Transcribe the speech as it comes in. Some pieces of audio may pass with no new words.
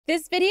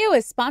This video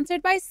is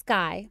sponsored by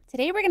Sky.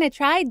 Today we're gonna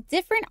try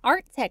different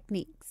art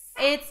techniques.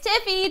 It's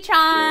Tiffy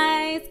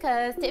tries,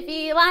 cause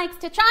Tiffy likes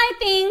to try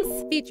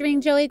things.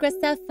 Featuring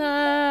Graceffa. So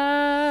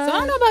I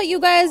don't know about you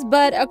guys,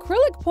 but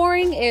acrylic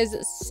pouring is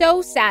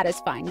so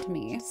satisfying to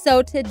me.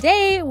 So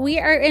today we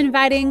are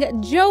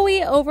inviting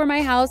Joey over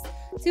my house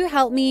to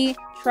help me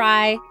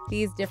try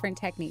these different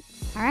techniques.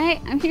 All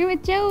right, I'm here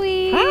with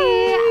Joey.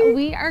 Hi.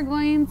 We are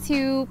going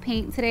to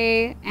paint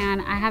today,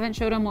 and I haven't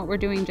showed him what we're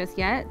doing just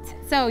yet.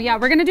 So yeah,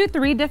 we're gonna do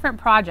 3 different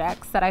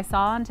projects that I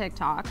saw on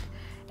TikTok.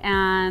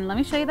 And let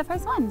me show you the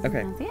first one.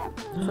 Okay. Let's see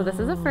it. So this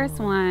is the first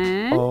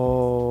one.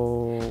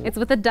 Oh. It's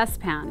with a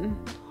dustpan.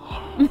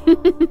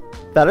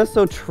 That is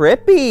so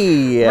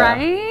trippy.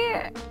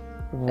 Right?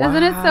 Wow.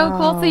 Isn't it so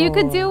cool? So you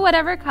could do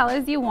whatever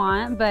colors you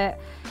want, but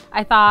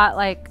I thought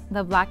like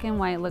the black and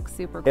white looks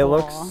super cool. It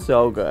looks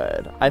so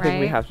good. I think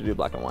we Right? have to do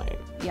black and white.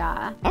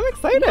 Yeah. I'm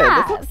excited.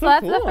 Yeah, This looks so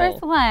that's cool. the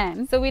first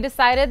one. So we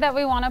decided that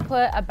we want to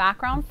put a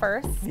background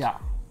first. Yeah.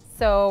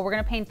 So we're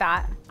gonna paint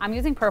that. I'm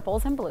using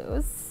purples and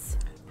blues.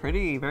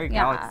 Pretty, very Yeah.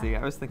 galaxy.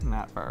 I was thinking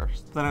that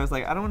first. Then I was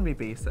like, I don't want to be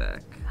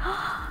basic.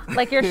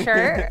 Like your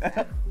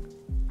shirt.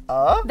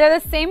 Uh? They're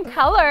the same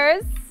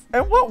colors.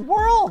 In what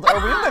world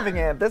are we living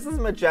in? This is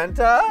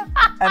magenta,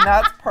 and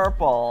that's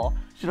purple.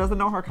 She doesn't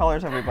know her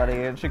colors,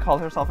 everybody, and she calls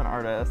herself an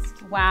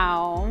artist.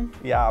 Wow.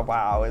 Yeah,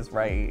 wow is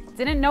right.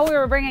 Didn't know we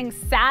were bringing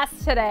sass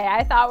today.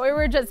 I thought we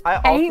were just I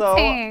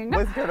painting.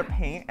 also was here to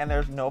paint, and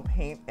there's no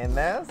paint in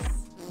this.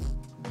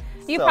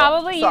 You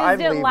probably used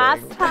it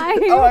last time.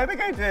 Oh, I think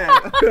I did.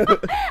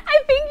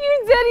 I think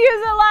you did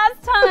use it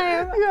last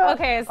time. Yeah.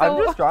 Okay, so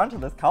I'm just drawn to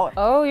this color.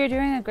 oh, you're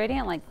doing a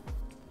gradient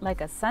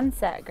like a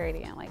sunset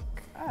gradient, like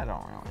I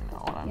don't really know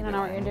what I'm doing. you don't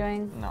know what you're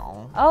doing?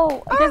 No.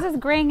 Oh, this is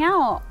graying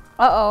out.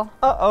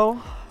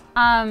 Uh-oh.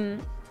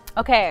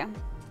 Okay.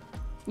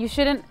 You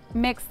shouldn't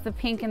mix the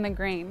pink and the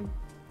green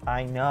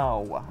I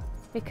know.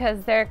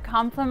 because they're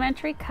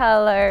complementary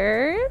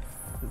colors.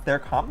 They're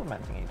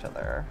complimenting each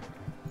other.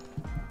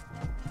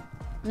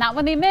 Not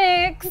when they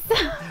mix.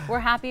 We're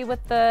happy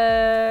with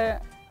the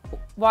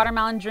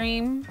watermelon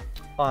dream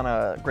On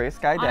a gray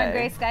sky day. on a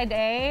gray sky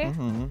day.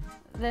 Mm-hmm.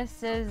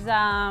 This is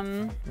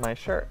My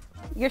shirt.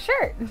 your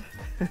shirt.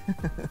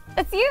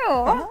 It's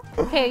you.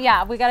 Okay,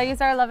 yeah, we gotta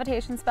use our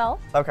levitation spell.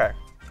 Okay.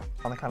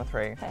 On the count of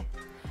 3. Okay.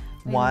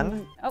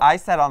 1. Oh. I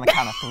said on the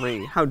count of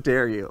 3. How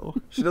dare you?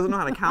 She doesn't know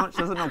how to count. She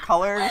doesn't know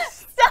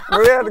colors.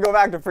 We're gonna have to go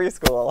back to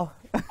preschool.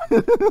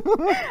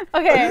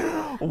 Okay.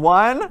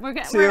 1, We're 2.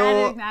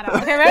 editing that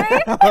out. Okay,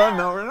 ready? Oh,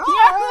 no, we're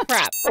not.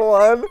 Crap.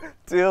 1,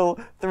 2,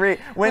 3.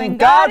 Wingardium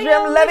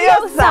Wingardium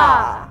Leviosa.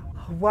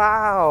 Leviosa.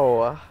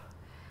 Wow.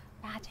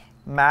 Magic.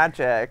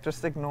 Magic.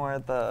 Just ignore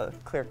the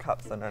clear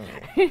cups underneath.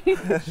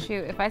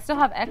 Shoot, if I still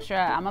have extra,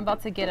 I'm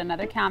about to get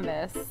another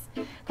canvas.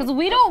 Because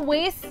we don't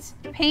waste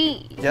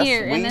paint Yes,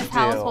 here in we this do.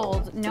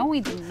 household. No,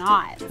 we do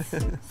not,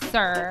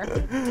 sir.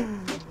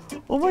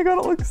 Oh my god,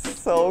 it looks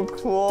so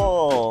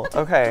cool.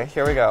 Okay,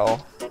 here we go.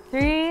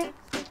 3,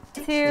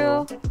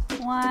 2,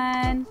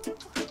 1,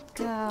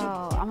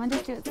 go. I'm gonna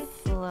just do it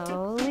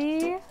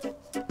slowly.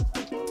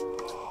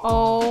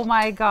 Oh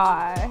my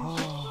gosh.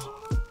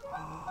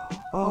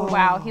 Oh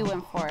wow, he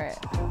went for it.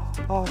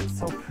 Oh, it's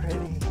so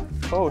pretty.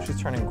 Oh, she's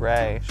turning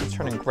gray. She's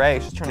turning gray.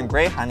 She's turning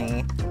gray,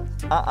 honey.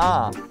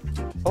 Oh.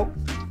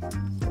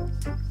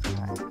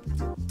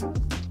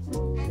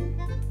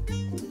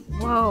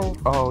 Whoa.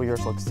 Oh,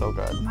 yours looks so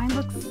good. Mine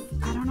looks,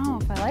 I don't know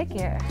if I like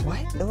it. What?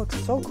 It looks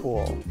so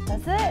cool.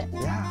 Does it?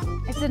 Yeah.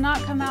 It did not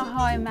come out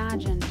how I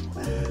imagined.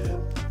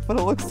 But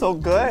it looks so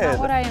good. Not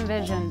what I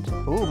envisioned.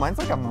 Ooh, mine's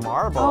like a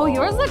marble. Oh,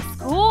 yours looks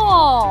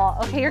cool.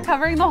 Okay, you're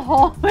covering the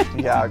whole thing.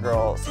 Yeah,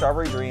 girl.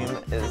 Strawberry Dream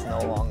is no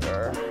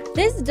longer.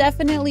 This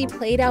definitely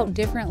played out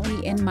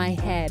differently in my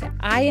head.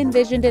 I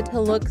envisioned it to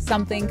look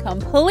something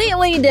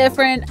completely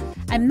different.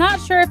 I'm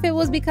not sure if it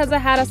was because I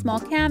had a small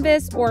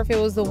canvas or if it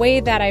was the way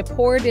that I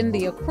poured in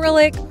the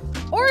acrylic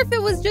or if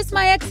it was just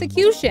my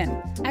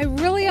execution. I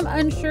really am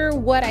unsure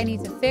what I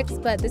need to fix,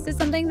 but this is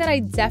something that I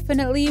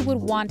definitely would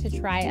want to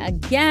try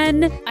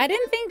again. I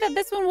didn't think that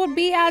this one would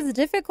be as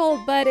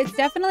difficult, but it's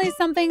definitely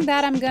something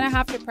that I'm gonna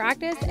have to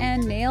practice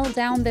and nail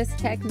down this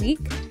technique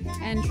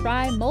and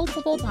try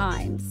multiple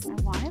times. I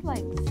wanted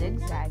like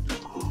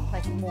zigzaggy,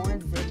 like more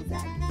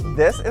zigzaggy.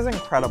 This is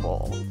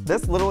incredible.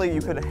 This literally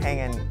you could hang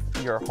in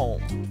your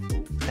home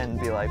and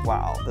be like,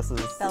 wow, this is...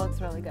 That looks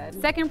really good.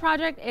 Second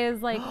project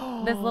is like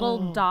this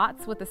little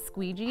dots with a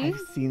squeegee. I've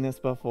seen this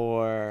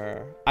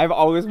before. I've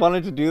always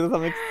wanted to do this.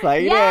 I'm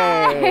excited.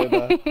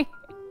 Yay!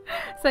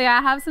 So yeah,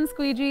 I have some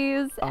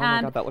squeegees. Oh and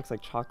my god, that looks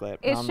like chocolate.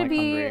 it Now I'm should like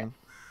be hungry.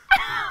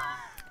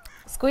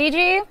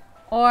 squeegee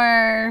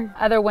or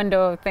other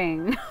window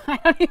thing. I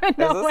don't even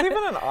know. Is this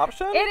even an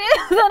option? It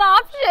is an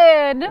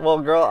option. Well,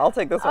 girl, I'll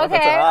take this one Okay,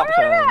 if it's an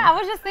option. I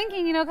was just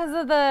thinking, you know, because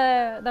of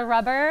the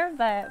rubber,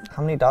 but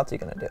How many dots are you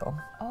gonna do?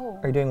 oh,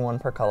 Are you doing 1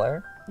 per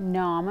color?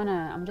 No,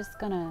 I'm just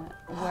gonna,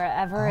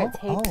 wherever it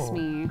takes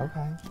me.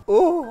 Okay.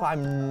 Ooh,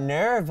 I'm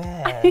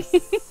nervous.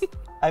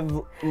 I've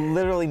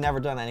literally never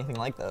done anything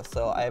like this,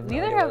 so I have no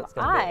idea what it's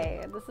gonna be. Neither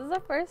have I. This is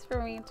a first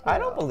for me, too. I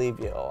don't believe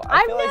you.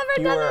 I've never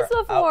done this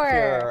before. Out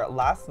here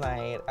last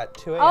night at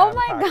 2 a.m.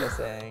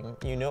 practicing.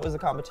 You knew it was a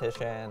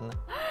competition.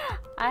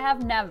 I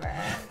have never.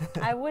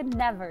 I would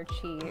never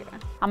cheat.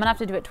 I'm gonna have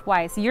to do it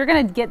twice. You're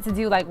gonna get to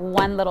do like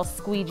one little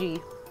squeegee.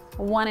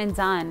 One and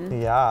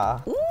done. Yeah.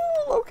 Ooh,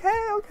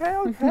 okay.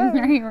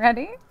 Are you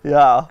ready? Yeah.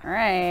 All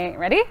right,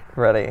 ready?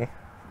 Ready.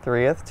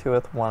 3th,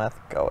 2th, 1th,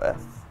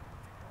 goeth.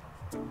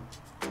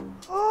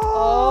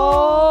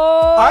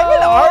 Oh, I'm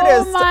an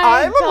artist.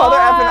 I'm a mother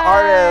effing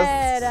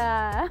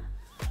artist.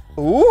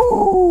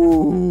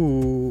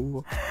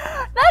 Ooh.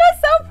 That is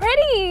so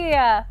pretty.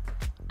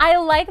 I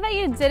like that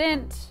you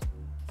didn't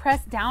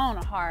press down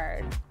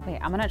hard. Wait,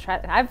 I'm gonna try.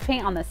 I have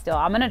paint on this still.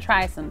 I'm gonna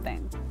try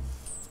something.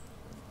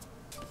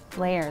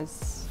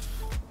 Layers.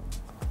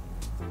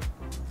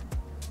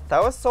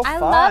 That was so fun. I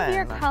love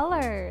your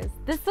colors.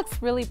 This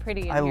looks really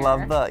pretty in here. I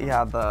love the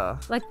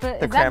like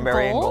the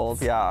cranberry and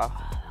gold. Yeah.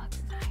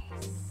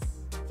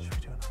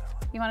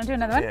 You want to do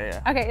another one?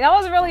 Yeah. Okay, that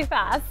was really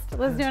fast.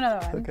 Let's do another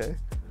one. Okay.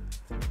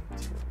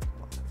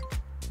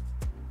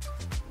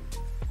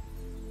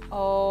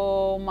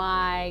 Oh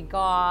my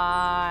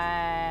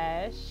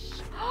gosh.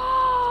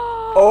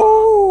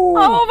 Oh!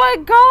 Oh my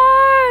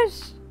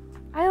gosh!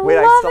 I love it. Wait,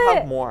 I still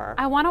have more.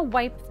 I want to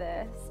wipe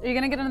this. Are you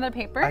gonna get another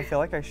paper? I feel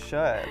like I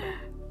should.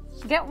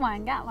 Get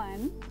one.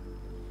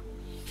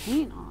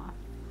 Paint off.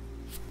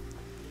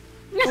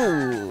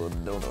 Ooh,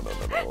 no.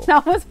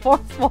 That was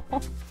forceful.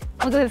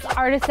 Look at this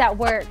artist at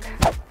work.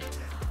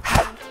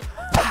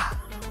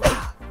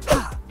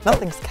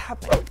 Nothing's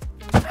happening.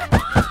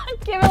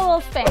 Give it a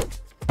little spank.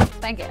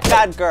 Spank it.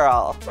 Bad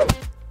girl.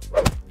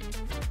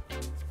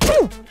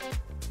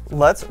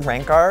 Let's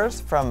rank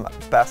ours from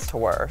best to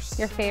worst.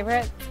 Your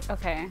favorite?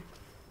 Okay.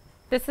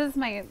 This is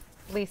my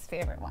least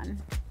favorite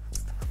one.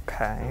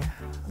 Okay.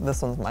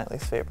 This one's my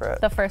least favorite.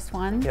 The first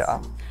one?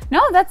 Yeah.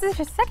 No, that's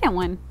the second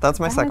one.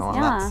 That's my second one.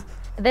 Yeah.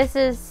 This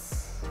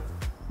is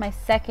my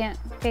second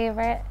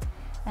favorite,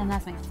 and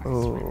that's my first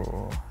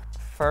one.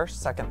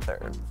 First, second,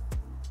 third.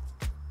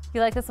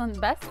 You like this one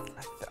best?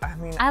 I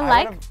mean, I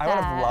would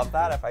have loved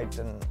that if I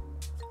didn't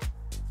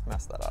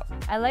mess that up.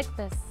 I like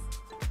this.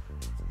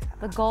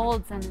 The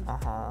golds and...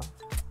 Uh-huh.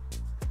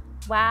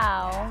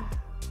 Wow.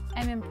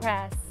 I'm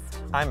impressed.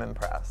 I'm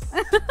impressed.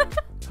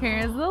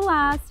 Here's the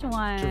last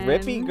one.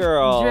 Drippy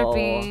girl.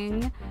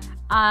 Dripping.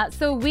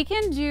 So we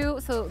can do,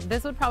 so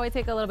this would probably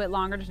take a little bit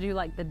longer to do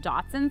like the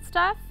dots and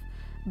stuff,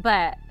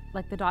 but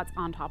like the dots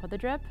on top of the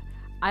drip.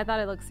 I thought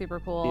it looked super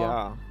cool.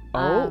 Yeah.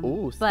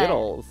 Ooh,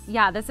 Skittles.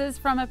 Yeah, this is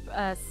from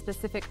a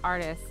specific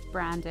artist,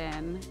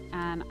 Brandon,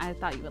 and I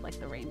thought you would like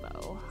the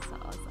rainbow. So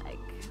I was like.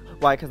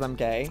 Why, because I'm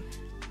gay?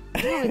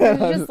 No, you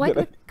just like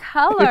the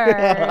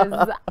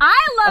colors. I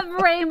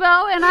love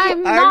rainbow and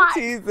I'm not.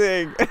 I'm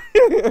teasing.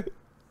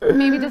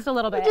 Maybe just a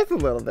little bit. Just a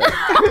little bit.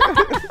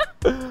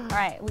 All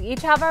right, we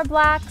each have our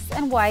blacks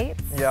and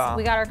whites. Yeah.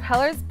 We got our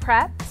colors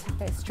prepped.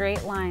 Okay,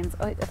 straight lines.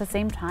 Oh, at the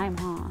same time,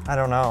 huh? I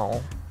don't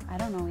know. I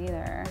don't know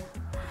either.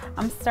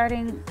 I'm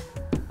starting,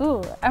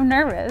 ooh, I'm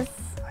nervous.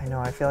 I know,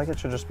 I feel like it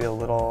should just be a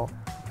little.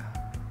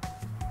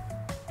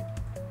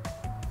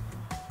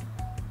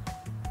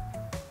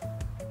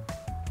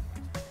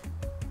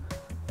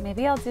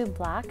 Maybe I'll do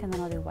black and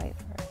then I'll do white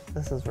first.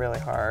 This is really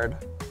hard.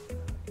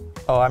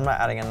 Oh, I'm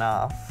not adding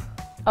enough.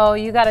 Oh,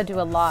 you gotta do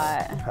a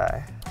lot.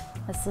 Okay.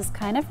 This is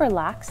kind of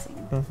relaxing.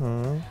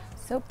 Mm-hmm.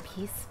 So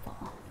peaceful.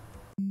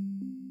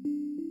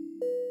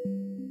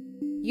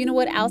 You know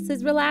what else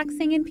is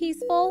relaxing and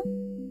peaceful?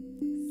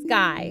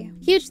 Sky.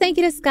 Huge thank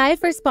you to Sky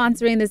for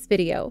sponsoring this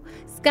video.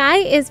 Sky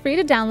is free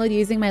to download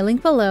using my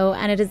link below,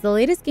 and it is the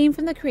latest game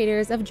from the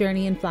creators of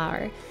Journey and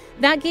Flower.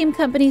 That game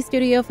company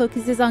studio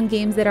focuses on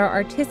games that are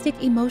artistic,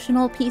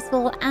 emotional,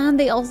 peaceful, and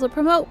they also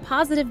promote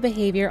positive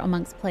behavior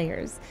amongst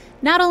players.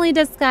 Not only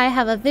does Sky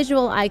have a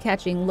visual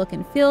eye-catching look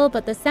and feel,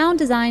 but the sound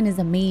design is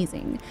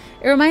amazing.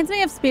 It reminds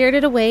me of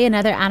Spirited Away and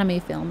other anime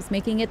films,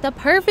 making it the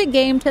perfect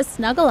game to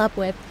snuggle up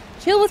with,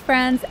 chill with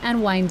friends,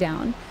 and wind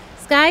down.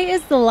 Sky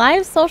is the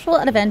live social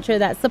adventure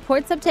that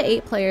supports up to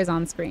 8 players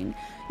on screen.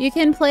 You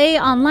can play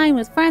online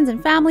with friends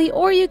and family,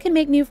 or you can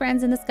make new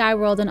friends in the Sky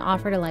world and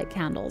offer to light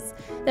candles.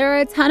 There are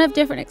a ton of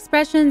different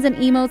expressions and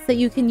emotes that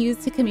you can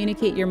use to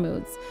communicate your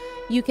moods.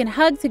 You can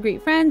hug to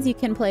greet friends, you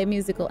can play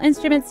musical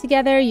instruments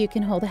together, you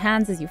can hold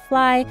hands as you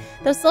fly.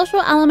 The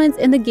social elements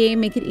in the game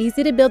make it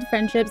easy to build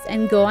friendships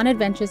and go on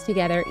adventures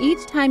together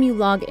each time you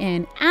log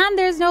in, and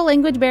there's no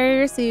language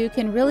barrier, so you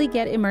can really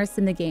get immersed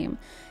in the game.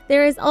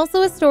 There is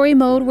also a story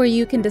mode where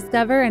you can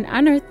discover and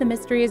unearth the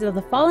mysteries of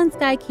the Fallen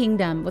Sky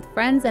Kingdom with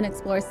friends and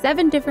explore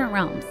 7 different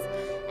realms.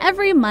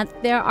 Every month,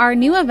 there are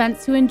new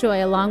events to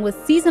enjoy along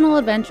with seasonal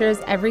adventures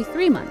every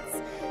 3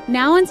 months.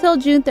 Now until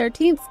June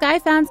 13th, Sky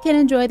fans can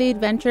enjoy the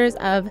adventures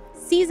of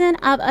Season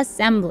of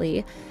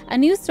Assembly, a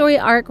new story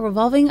arc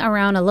revolving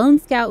around a lone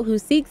scout who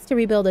seeks to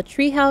rebuild a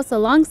treehouse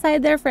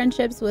alongside their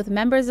friendships with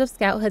members of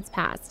Scouthood's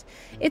past.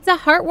 It's a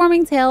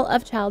heartwarming tale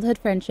of childhood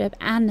friendship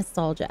and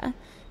nostalgia.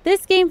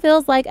 This game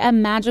feels like a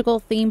magical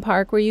theme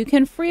park where you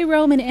can free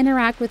roam and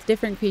interact with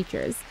different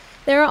creatures.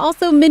 There are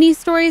also mini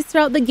stories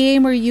throughout the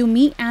game where you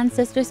meet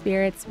ancestor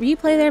spirits,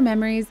 replay their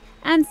memories,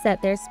 and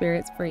set their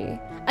spirits free.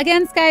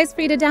 Again, Sky is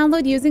free to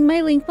download using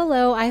my link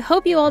below. I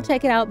hope you all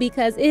check it out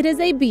because it is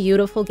a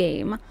beautiful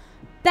game.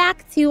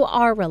 Back to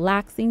our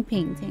relaxing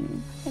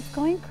painting. It's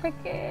going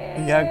crooked.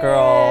 Yeah,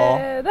 girl.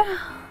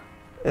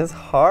 It's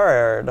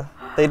hard.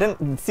 They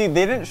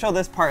didn't show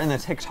this part in the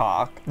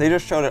TikTok. They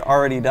just showed it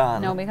already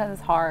done. No, because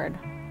it's hard.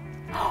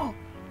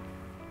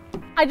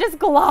 I just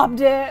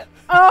globbed it.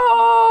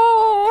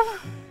 Oh!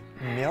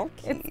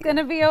 Milky. It's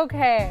gonna be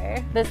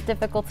okay. This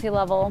difficulty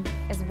level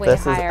is way higher.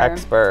 This is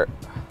expert.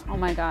 Oh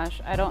my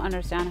gosh, I don't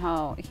understand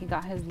how he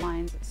got his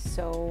lines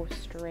so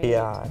straight.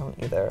 Yeah, I don't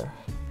either.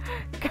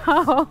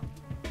 Go.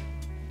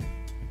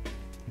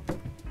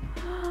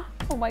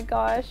 Oh my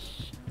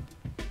gosh.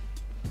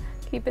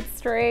 Keep it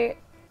straight.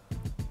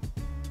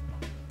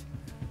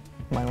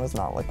 Mine was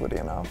not liquidy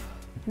enough.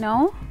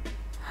 No?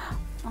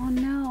 Oh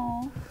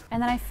no.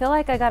 And then I feel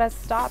like I gotta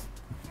stop.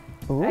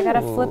 Ooh. I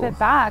gotta flip it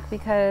back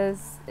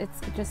because it's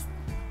just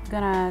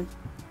gonna...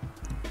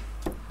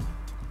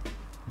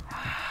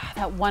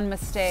 That one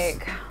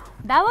mistake.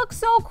 That looks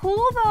so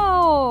cool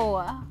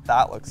though.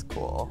 That looks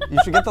cool. You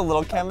should get the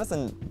little canvas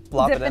and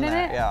plop it in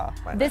there. Yeah.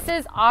 This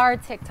is our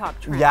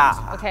TikTok trend.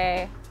 Yeah.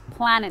 Okay.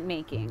 Planet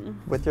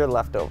making. With your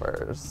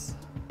leftovers.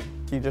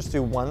 You just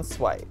do one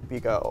swipe. You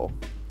go.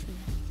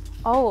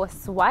 Oh, a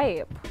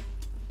swipe.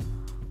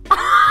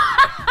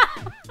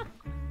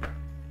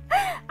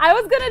 I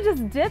was gonna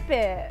just dip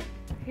it.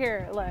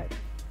 Here, look.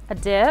 A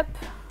dip.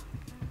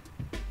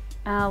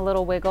 And a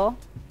little wiggle.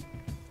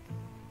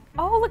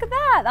 Oh, look at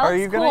that. That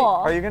looks cool.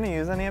 Are you gonna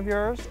use any of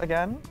yours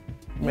again?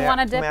 You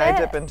wanna dip it? May I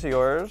dip into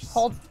yours?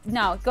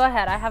 No, go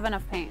ahead. I have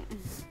enough paint.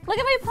 Look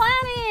at my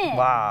planet.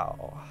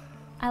 Wow.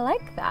 I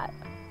like that.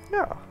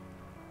 Yeah.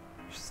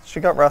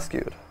 She got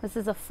rescued. This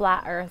is a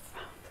flat earth.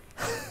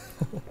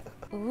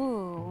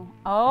 Ooh.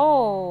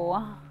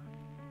 Oh.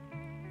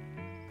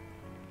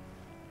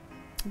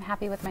 I'm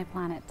happy with my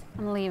planet.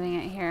 I'm leaving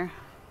it here.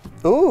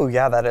 Ooh,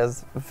 yeah, that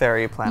is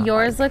very planet.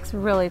 Yours looks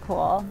really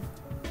cool.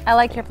 I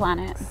like your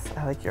planet.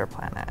 I like your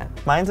planet.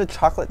 Mine's a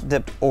chocolate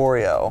dipped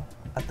Oreo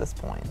at this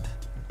point.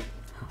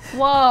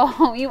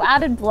 Whoa, you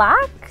added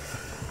black?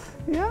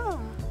 Yeah,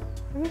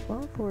 I just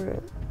went for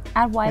it.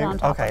 Add white on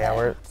top of it. Okay, yeah,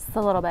 we're... Just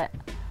a little bit.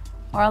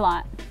 Or a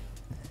lot.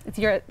 It's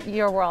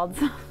your world.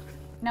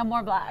 No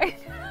more black.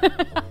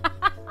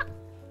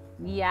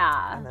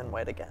 Yeah. And then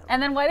white again.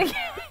 And then white again.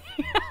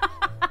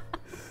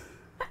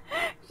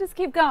 Just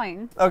keep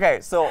going. Okay,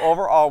 so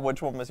overall,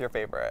 which one was your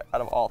favorite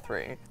out of all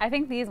three? I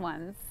think these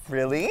ones.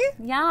 Really?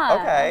 Yeah.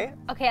 Okay.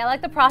 Okay, I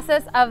like the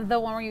process of the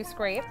one where you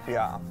scrape.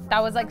 Yeah.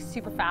 That was like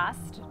super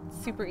fast,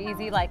 super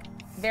easy, like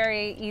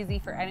very easy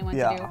for anyone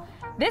Yeah. to do.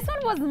 This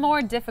one was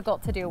more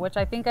difficult to do, which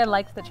I think I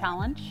liked the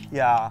challenge.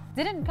 Yeah.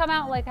 Didn't come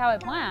out like how I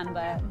planned,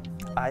 but.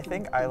 I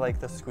think I like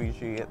the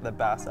squeegee the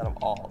best out of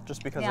all,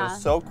 just because it Yeah.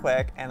 was so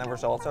quick and the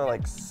results are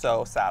like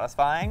so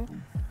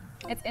satisfying.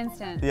 It's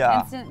instant.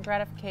 Yeah. Instant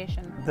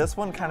gratification. This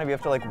one kind of you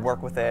have to like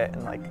work with it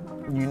and like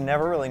you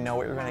never really know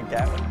what you're gonna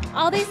get.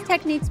 All these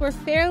techniques were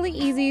fairly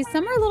easy.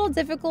 Some are a little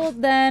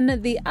difficult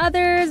than the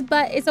others,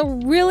 but it's a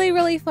really,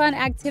 really fun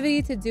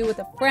activity to do with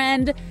a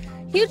friend.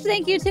 Huge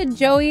thank you to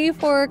Joey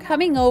for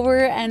coming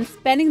over and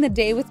spending the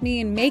day with me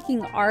and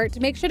making art.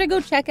 Make sure to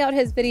go check out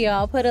his video.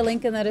 I'll put a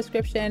link in the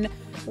description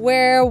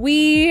where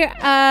we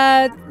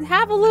have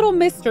a little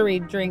mystery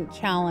drink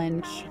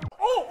challenge.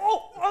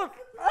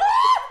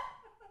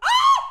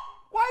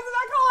 Why is it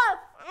that color?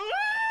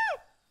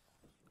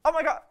 Oh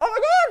my god! Oh my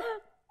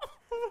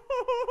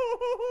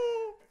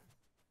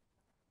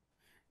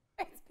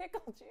god! It's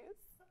pickle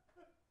juice.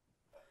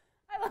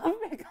 I love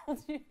pickle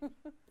juice.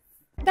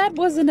 That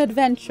was an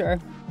adventure.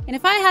 And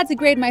if I had to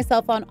grade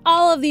myself on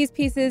all of these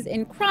pieces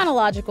in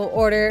chronological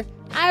order,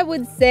 I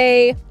would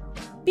say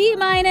B-,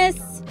 A-,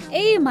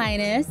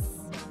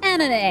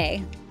 and an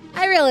A.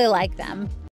 I really like them.